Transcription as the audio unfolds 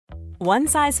One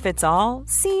size fits all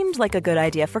seemed like a good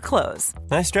idea for clothes.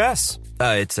 Nice dress.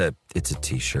 It's a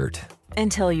t-shirt.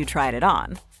 Until you tried it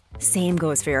on. Same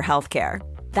goes for your healthcare.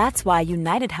 That's why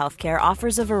United Healthcare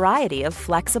offers a variety of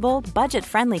flexible,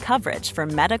 budget-friendly coverage for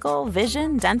medical,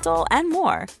 vision, dental, and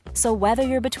more. So whether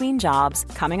you're between jobs,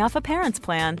 coming off a parent's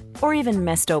plan, or even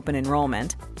missed open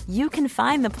enrollment, you can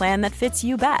find the plan that fits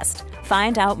you best.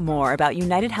 Find out more about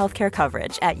United Healthcare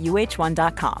coverage at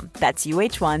uh1.com. That's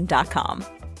uh1.com.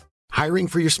 Hiring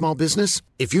for your small business?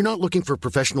 If you're not looking for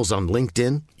professionals on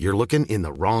LinkedIn, you're looking in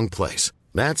the wrong place.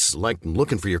 That's like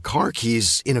looking for your car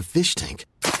keys in a fish tank.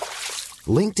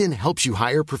 LinkedIn helps you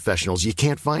hire professionals you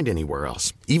can't find anywhere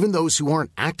else, even those who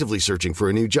aren't actively searching for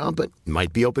a new job but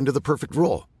might be open to the perfect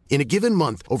role. In a given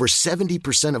month, over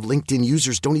 70% of LinkedIn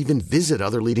users don't even visit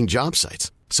other leading job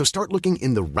sites. So start looking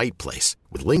in the right place.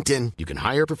 With LinkedIn, you can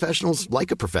hire professionals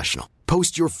like a professional.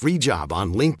 Post your free job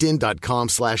on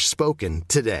linkedin.com/spoken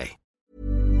today.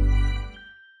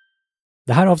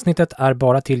 Det här avsnittet är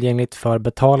bara tillgängligt för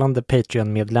betalande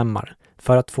Patreon-medlemmar.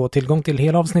 För att få tillgång till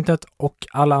hela avsnittet och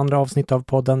alla andra avsnitt av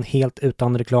podden helt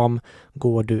utan reklam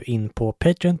går du in på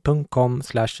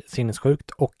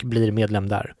patreon.com/sinnessjukt och blir medlem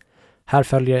där. Här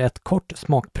följer ett kort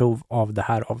smakprov av det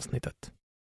här avsnittet.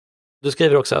 Du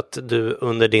skriver också att du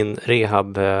under din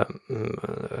rehab,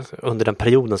 under den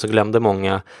perioden så glömde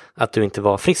många att du inte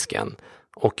var frisk än.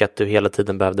 Och att du hela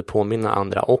tiden behövde påminna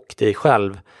andra och dig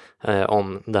själv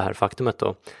om det här faktumet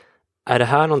då. Är det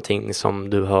här någonting som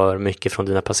du hör mycket från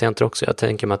dina patienter också? Jag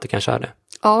tänker mig att det kanske är det.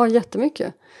 Ja,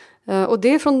 jättemycket. Och det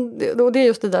är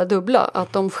just det där dubbla.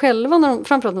 Att de själva,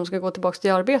 framförallt när de ska gå tillbaka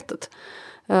till arbetet,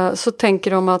 så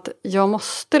tänker de att jag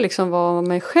måste liksom vara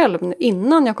mig själv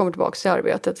innan jag kommer tillbaka till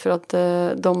arbetet. För att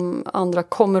de andra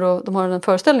de har en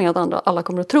föreställning att alla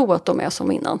kommer att tro att de är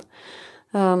som innan.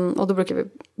 Och då brukar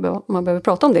man behöver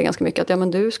prata om det ganska mycket. Att ja,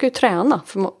 men du ska ju träna.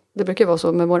 För det brukar ju vara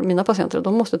så med mina patienter.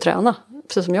 De måste träna.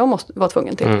 Precis som jag var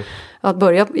tvungen till. Att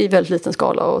börja i väldigt liten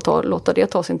skala och låta det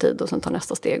ta sin tid. Och sen ta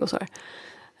nästa steg och så här.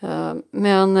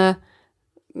 Men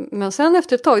sen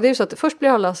efter ett tag, det är ju så att först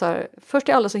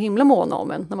är alla så himla måna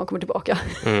om en när man kommer tillbaka.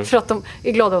 För att de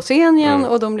är glada att se en igen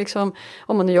och de liksom,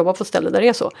 om man nu jobbar på ett ställe där det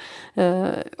är så.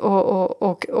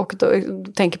 Och då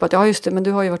tänker på att ja just det, men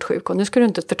du har ju varit sjuk och nu ska du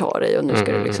inte förta dig och nu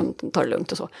ska du liksom ta det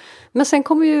lugnt och så. Men sen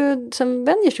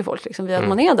vänjer sig folk liksom vid att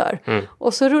man är där.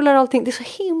 Och så rullar allting, det är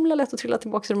så himla lätt att trilla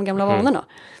tillbaka till de gamla vanorna.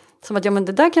 Som att ja men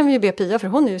det där kan vi ju be Pia för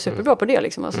hon är ju superbra på det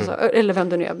liksom. Alltså, eller vem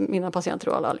det nu är, mina patienter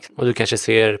och alla liksom. Och du kanske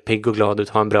ser pigg och glad ut,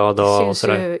 har en bra dag och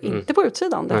sådär. Det syns ju inte på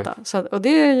utsidan detta. Så, och det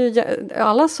är ju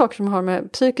alla saker som har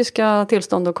med psykiska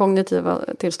tillstånd och kognitiva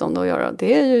tillstånd att göra.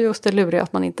 Det är ju just det luriga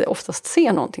att man inte oftast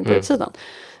ser någonting på utsidan.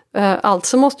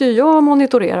 Alltså måste ju jag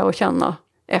monitorera och känna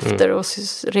efter och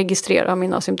registrera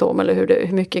mina symptom eller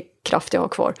hur mycket kraft jag har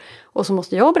kvar. Och så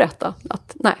måste jag berätta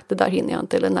att nej, det där hinner jag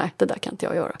inte eller nej, det där kan inte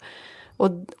jag göra.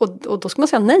 Och då ska man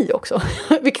säga nej också.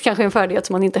 Vilket kanske är en färdighet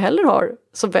som man inte heller har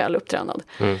så väl upptränad.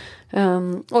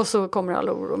 Och så kommer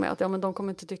alla oro med att ja, men de kommer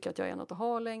inte tycka att jag är något att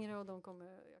ha längre. Och de kommer...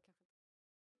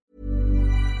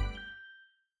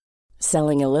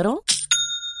 Selling a little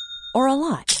or a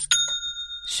lot?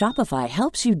 Shopify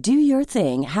helps you do your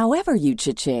thing however you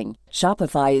cha-ching.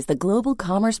 Shopify is the global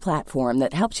commerce platform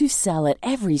that helps you sell at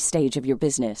every stage of your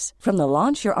business. From the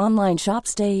launch your online shop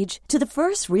stage to the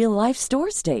first real-life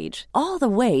store stage. All the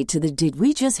way to the did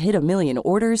we just hit a million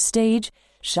orders stage.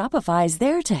 Shopify is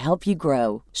there to help you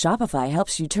grow. Shopify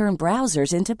helps you turn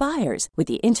browsers into buyers with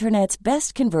the internet's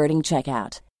best converting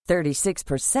checkout.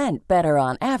 36% better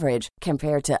on average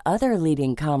compared to other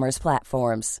leading commerce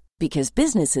platforms. Because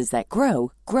businesses that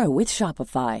grow, grow with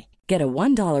Shopify. Get a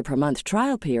 $1 per month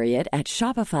trial period at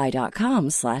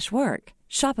shopify.com/work.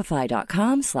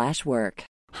 Shopify.com/work.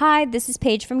 Hi, this is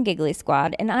Paige from Giggly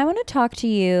Squad, and I want to talk to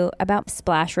you about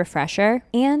Splash Refresher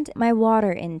and my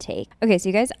water intake. Okay, so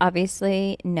you guys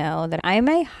obviously know that I'm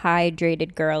a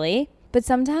hydrated girly, but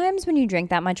sometimes when you drink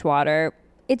that much water,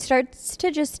 it starts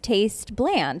to just taste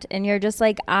bland, and you're just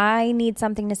like, I need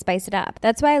something to spice it up.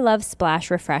 That's why I love Splash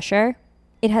Refresher.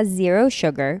 It has 0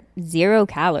 sugar, 0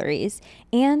 calories,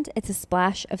 and it's a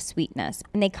splash of sweetness.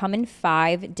 And they come in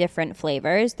 5 different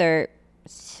flavors. They're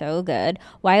so good.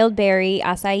 Wild berry,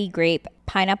 acai grape,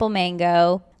 pineapple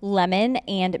mango, lemon,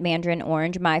 and mandarin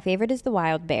orange. My favorite is the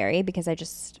wild berry because I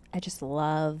just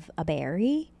love a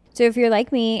berry. So if you're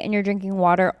like me and you're drinking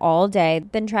water all day,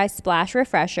 then try Splash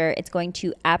Refresher. It's going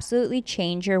to absolutely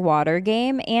change your water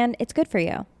game, and it's good for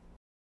you.